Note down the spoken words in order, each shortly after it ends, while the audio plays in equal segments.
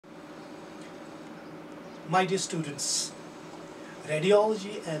My dear students,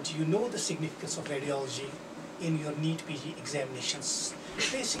 radiology, and you know the significance of radiology in your NEET PG examinations.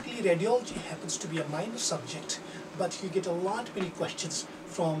 Basically, radiology happens to be a minor subject, but you get a lot many questions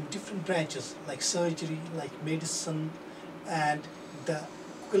from different branches like surgery, like medicine, and the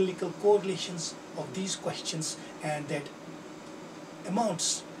clinical correlations of these questions, and that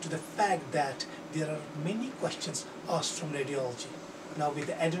amounts to the fact that there are many questions asked from radiology. Now, with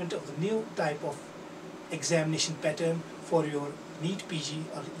the advent of the new type of examination pattern for your NEET PG,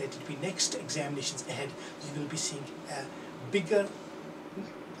 or let it be next examinations ahead, you will be seeing a bigger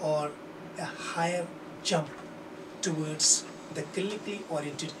or a higher jump towards the clinically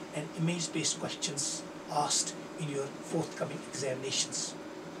oriented and image-based questions asked in your forthcoming examinations.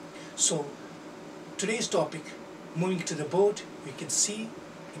 So today's topic, moving to the board, we can see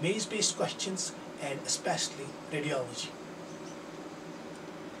image-based questions and especially radiology.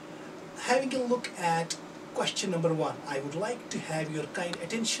 Having a look at question number 1, I would like to have your kind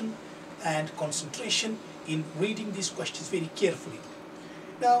attention and concentration in reading these questions very carefully.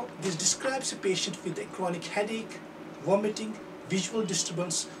 Now, this describes a patient with a chronic headache, vomiting, visual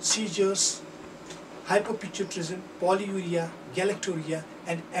disturbance, seizures, hypopituitarism, polyuria, galactorrhea,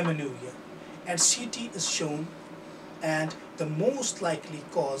 and amenorrhea. And CT is shown, and the most likely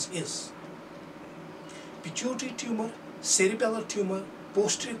cause is pituitary tumor, cerebellar tumor,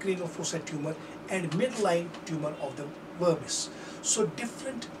 posterior cranial fossa tumor, and midline tumor of the vermis. So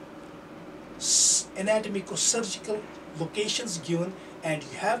different anatomico-surgical locations given, and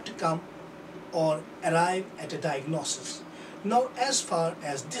you have to come or arrive at a diagnosis. Now, as far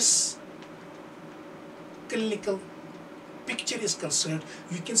as this clinical picture is concerned,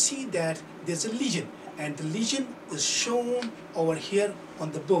 you can see that there's a lesion, and the lesion is shown over here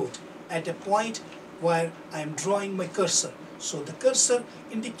on the board at a point where I am drawing my cursor. So the cursor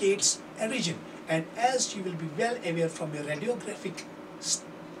indicates a region, and as you will be well aware from your radiographic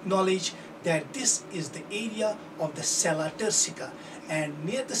knowledge that this is the area of the sella turcica, and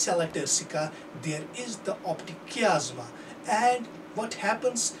near the sella turcica there is the optic chiasma, and what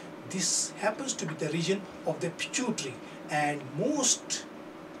happens, this happens to be the region of the pituitary, and most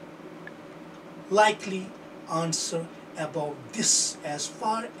likely answer about this, as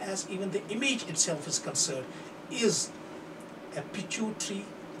far as even the image itself is concerned, is a pituitary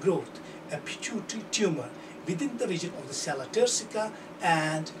growth, a pituitary tumor within the region of the sella turcica.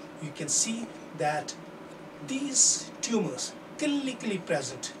 And you can see that these tumors clinically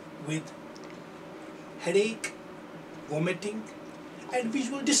present with headache, vomiting, and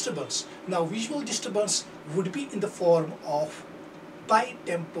visual disturbance. Now, visual disturbance would be in the form of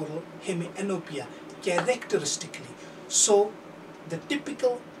bitemporal hemianopia characteristically. So the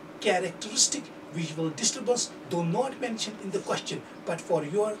typical characteristic visual disturbance, though not mentioned in the question, but for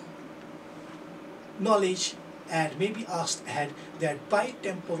your knowledge and may be asked ahead, that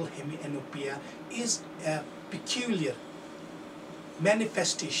bitemporal hemianopia is a peculiar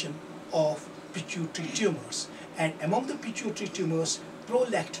manifestation of pituitary tumors, and among the pituitary tumors,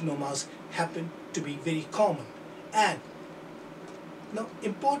 prolactinomas happen to be very common. And now,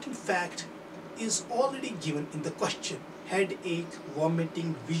 important fact is already given in the question: headache,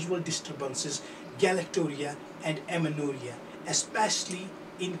 vomiting, visual disturbances, galactorrhea, and amenorrhea, especially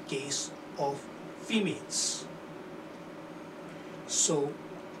in case of females. So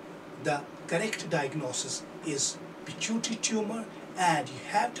the correct diagnosis is pituitary tumor, and you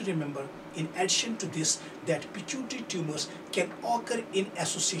have to remember, in addition to this, that pituitary tumors can occur in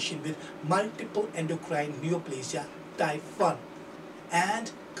association with multiple endocrine neoplasia type 1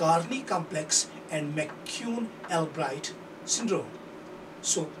 and Carney complex and McCune-Albright syndrome.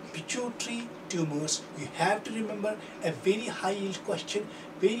 So pituitary tumors, you have to remember, a very high yield question,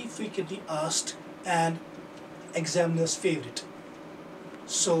 very frequently asked and examiner's favorite.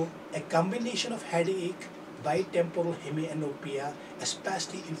 So a combination of headache, bitemporal hemianopia,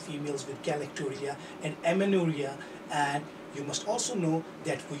 especially in females with galactorrhea, and amenorrhea. And you must also know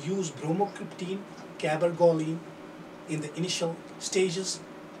that we use bromocriptine, cabergoline in the initial stages.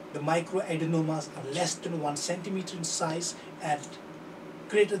 The microadenomas are less than 1 centimeter in size, and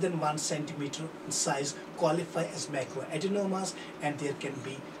greater than 1 centimeter in size qualify as macroadenomas, and there can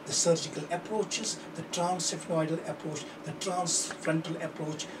be the surgical approaches, the transsphenoidal approach, the transfrontal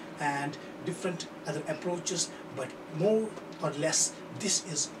approach, and different other approaches, but more or less this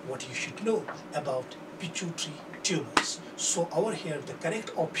is what you should know about pituitary tumors. So over here the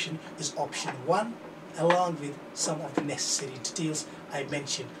correct option is option 1, along with some of the necessary details I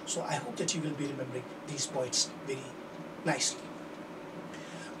mentioned. So I hope that you will be remembering these points very nicely.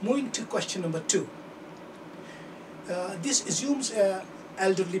 Moving to question number 2. This assumes an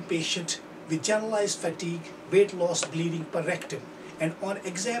elderly patient with generalized fatigue, weight loss, bleeding per rectum. And on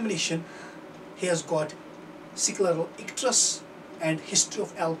examination, he has got scleral icterus and history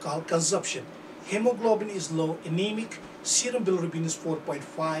of alcohol consumption. Hemoglobin is low, anemic, serum bilirubin is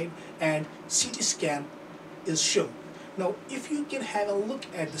 4.5, and CT scan is shown. Now, if you can have a look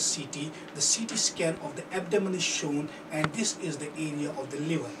at the CT scan of the abdomen is shown, and this is the area of the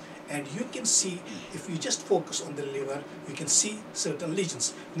liver. And you can see, if you just focus on the liver, you can see certain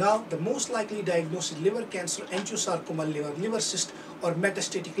lesions. Now, the most likely diagnosis is liver cancer, angiosarcoma liver, liver cyst, or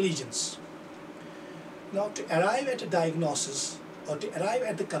metastatic lesions. Now, to arrive at a diagnosis, or to arrive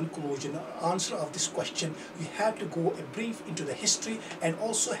at the conclusion or answer of this question, you have to go a brief into the history and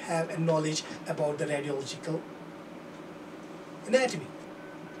also have a knowledge about the radiological anatomy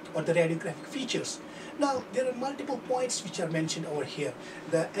or the radiographic features. Now, there are multiple points which are mentioned over here.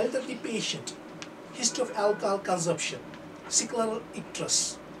 The elderly patient, history of alcohol consumption, scleral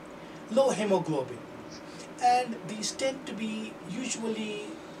icterus, low hemoglobin, and these tend to be usually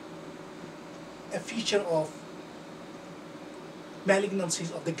a feature of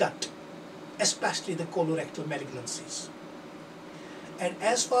malignancies of the gut, especially the colorectal malignancies. And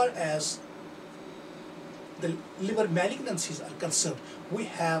as far as the liver malignancies are concerned, we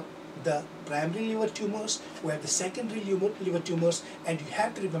have the primary liver tumors, we have the secondary liver tumors, and you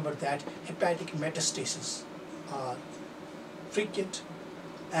have to remember that hepatic metastases are frequent.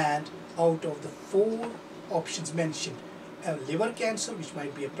 And out of the 4 options mentioned, liver cancer, which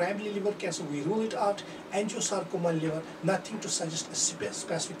might be a primary liver cancer, we rule it out. Angiosarcoma liver, nothing to suggest a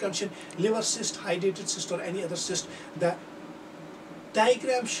specific condition. Liver cyst, hydrated cyst, or any other cyst. The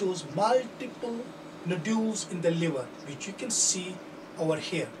diagram shows multiple nodules in the liver, which you can see over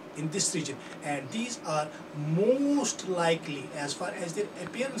here in this region, and these are most likely, as far as their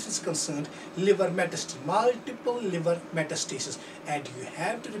appearance is concerned, liver metastasis, multiple liver metastasis. And you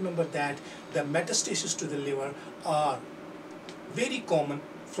have to remember that the metastasis to the liver are very common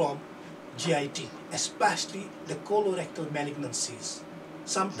from GIT, especially the colorectal malignancies,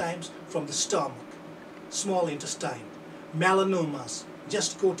 sometimes from the stomach, small intestine, melanomas,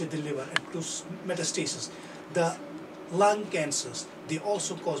 just go to the liver and produce metastasis. The lung cancers, they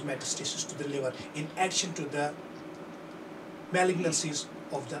also cause metastasis to the liver, in addition to the malignancies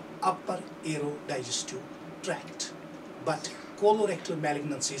of the upper aerodigestive tract. But colorectal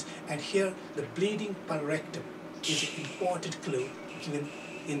malignancies, and here the bleeding per rectum is an important clue given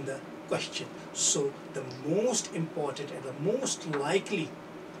in the question. So the most important and the most likely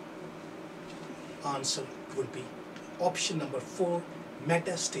answer would be option number 4,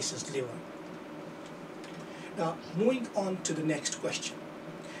 metastasis liver. Now, moving on to the next question.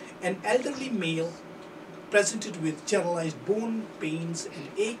 An elderly male presented with generalized bone pains and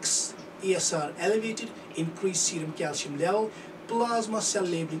aches, ASR elevated, increased serum calcium level, plasma cell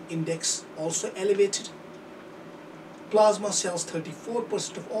labeling index also elevated, plasma cells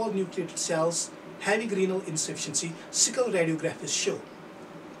 34% of all nucleated cells, having renal insufficiency, sickle radiograph is shown.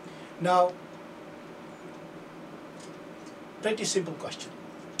 Now, pretty simple question.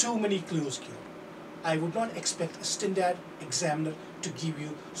 Too many clues given. I would not expect a standard examiner to give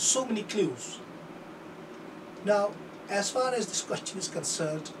you so many clues. Now, as far as this question is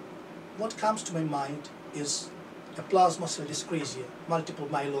concerned, what comes to my mind is a plasma cell dyscrasia, multiple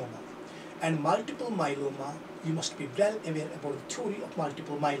myeloma. And multiple myeloma, you must be well aware about the theory of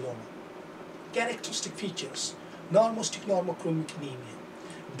multiple myeloma. Characteristic features: normocytic normochromic anemia,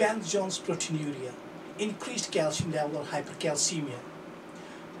 Bence-Jones proteinuria, increased calcium level or hypercalcemia,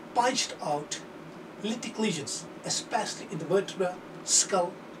 punched out lytic lesions, especially in the vertebra,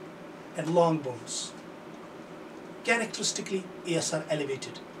 skull, and long bones. Characteristically, ASR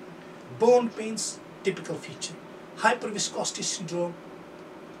elevated. Bone pains, typical feature. Hyperviscosity syndrome,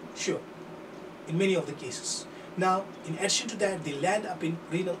 sure, in many of the cases. Now, in addition to that, they land up in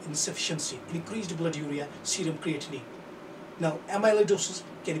renal insufficiency, increased blood urea, serum creatinine. Now, amyloidosis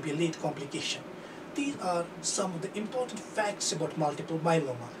can be a late complication. These are some of the important facts about multiple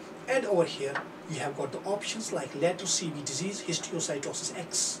myeloma. And over here, you have got the options like lateral CV disease, histiocytosis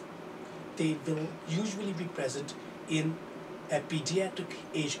X. They will usually be present in a pediatric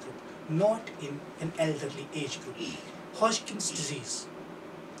age group, not in an elderly age group. Hodgkin's disease,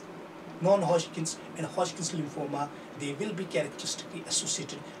 non-Hodgkin's and Hodgkin's lymphoma, they will be characteristically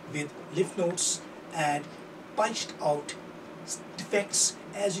associated with lymph nodes and punched out defects,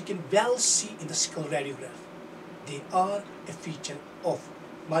 as you can well see in the skull radiograph. They are a feature of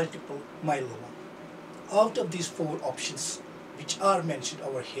multiple myeloma. Out of these 4 options which are mentioned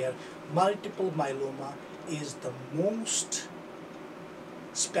over here, multiple myeloma is the most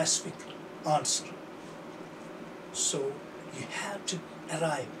specific answer. So you have to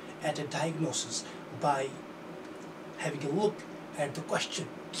arrive at a diagnosis by having a look at the question,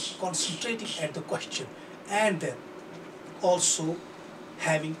 concentrating at the question, and then also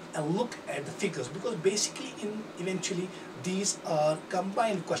having a look at the figures, because basically eventually these are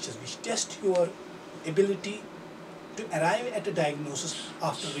combined questions which test your ability to arrive at a diagnosis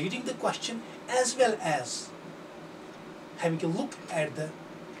after reading the question as well as having a look at the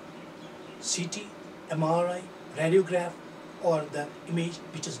CT, MRI, radiograph, or the image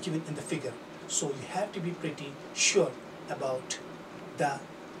which is given in the figure. So you have to be pretty sure about the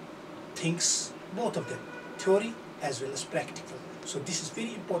things, both of them, theory as well as practical. So this is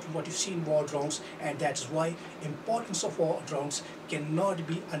very important what you see in ward rounds, and that's why importance of ward rounds cannot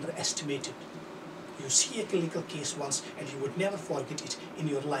be underestimated. You see a clinical case once and you would never forget it in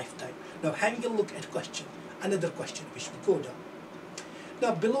your lifetime. Now having a look at question, another question which we go down.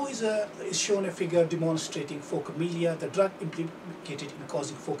 Now below is shown a figure demonstrating phocomelia. The drug implicated in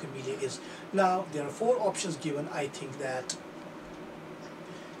causing phocomelia is, now there are 4 options given. I think that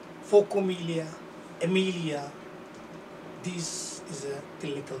phocomelia, amelia, this is a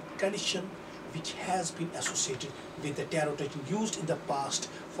clinical condition which has been associated with the tetrodotoxin used in the past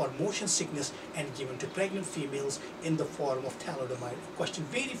for motion sickness and given to pregnant females in the form of thalidomide. A question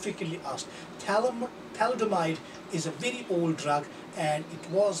very frequently asked. Thalidomide is a very old drug and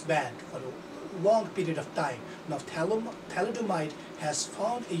it was banned for a long period of time. Now thalidomide has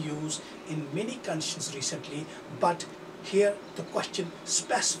found a use in many conditions recently, but here the question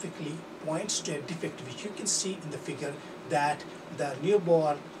specifically points to a defect which you can see in the figure, that the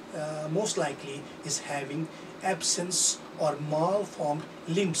newborn most likely is having absence or malformed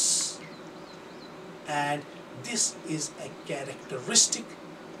limbs, and this is a characteristic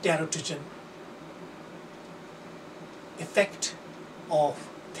tetrodotoxin effect of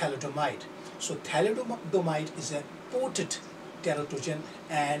thalidomide. So thalidomide is a potent tetrodotoxin,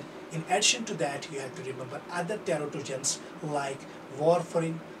 and in addition to that you have to remember other tetrodotoxins like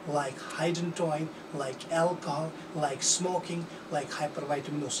warfarin, like hydantoin, like alcohol, like smoking, like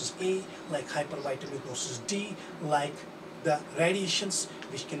hypervitaminosis A, like hypervitaminosis D, like the radiations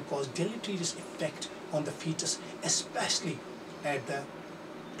which can cause deleterious effect on the fetus, especially at the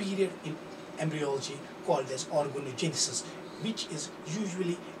period in embryology called as organogenesis, which is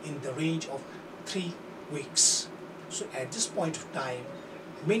usually in the range of 3 weeks. So at this point of time,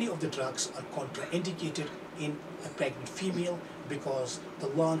 many of the drugs are contraindicated in a pregnant female because the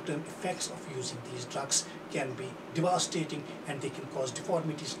long-term effects of using these drugs can be devastating, and they can cause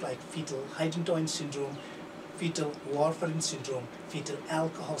deformities like fetal hydantoin syndrome, fetal warfarin syndrome, fetal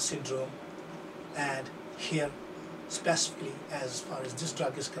alcohol syndrome, and here specifically as far as this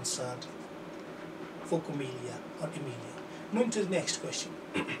drug is concerned, phocomelia or amelia. Moving to the next question.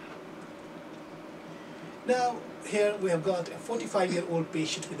 Now here we have got a 45-year-old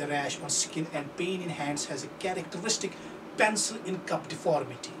patient with a rash on skin and pain in hands, has a characteristic pencil in cup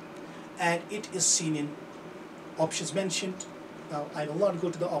deformity, and it is seen in options mentioned. Now I will not go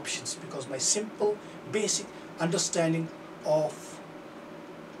to the options because my simple basic understanding of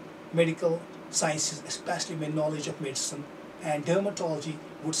medical sciences, especially my knowledge of medicine and dermatology,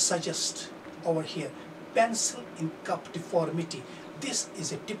 would suggest over here pencil in cup deformity. This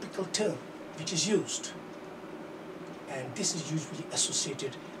is a typical term which is used, and this is usually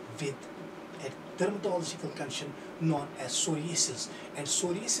associated with a dermatological condition known as psoriasis. And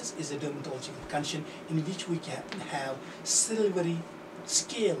psoriasis is a dermatological condition in which we can have silvery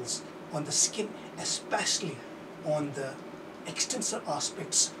scales on the skin, especially on the extensor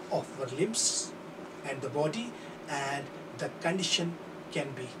aspects of our limbs and the body, and the condition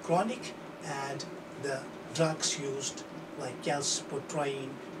can be chronic, and the drugs used like calcipotriene,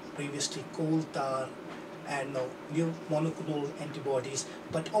 previously coal tar, and now new monoclonal antibodies.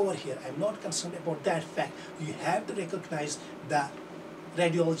 But over here I'm not concerned about that fact. You have to recognize the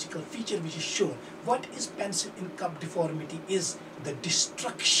radiological feature which is shown. What is pencil in cup deformity is the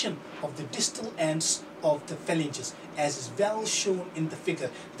destruction of the distal ends of the phalanges, as is well shown in the figure.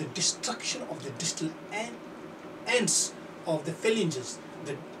 The destruction of the distal ends of the phalanges,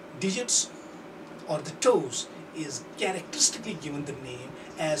 the digits or the toes, is characteristically given the name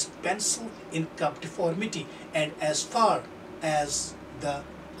as pencil in cup deformity. And as far as the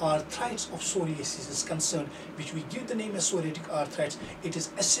arthritis of psoriasis is concerned, which we give the name as psoriatic arthritis, it is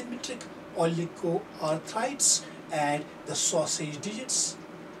asymmetric oligoarthritis, and the sausage digits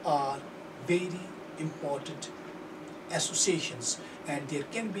are very important associations, and there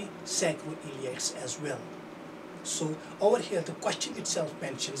can be sacroiliacs as well. So over here the question itself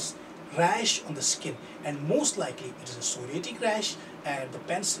mentions rash on the skin, and most likely it is a psoriatic rash, and the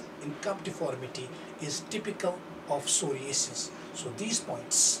pencil in cup deformity is typical of psoriasis. So these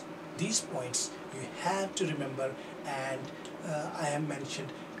points these points you have to remember, and I have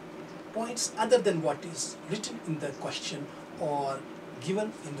mentioned points other than what is written in the question or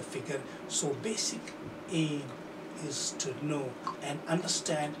given in the figure. So basic aim is to know and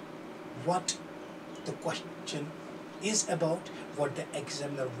understand what the question is about, what the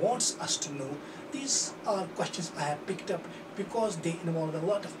examiner wants us to know. These are questions I have picked up because they involve a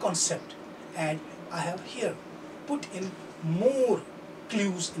lot of concept, and I have here put in more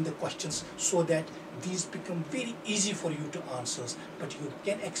clues in the questions so that these become very easy for you to answer, but you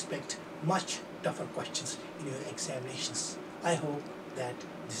can expect much tougher questions in your examinations. I hope that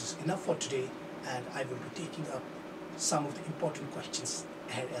this is enough for today, and I will be taking up some of the important questions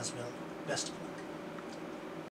ahead as well. Best of luck.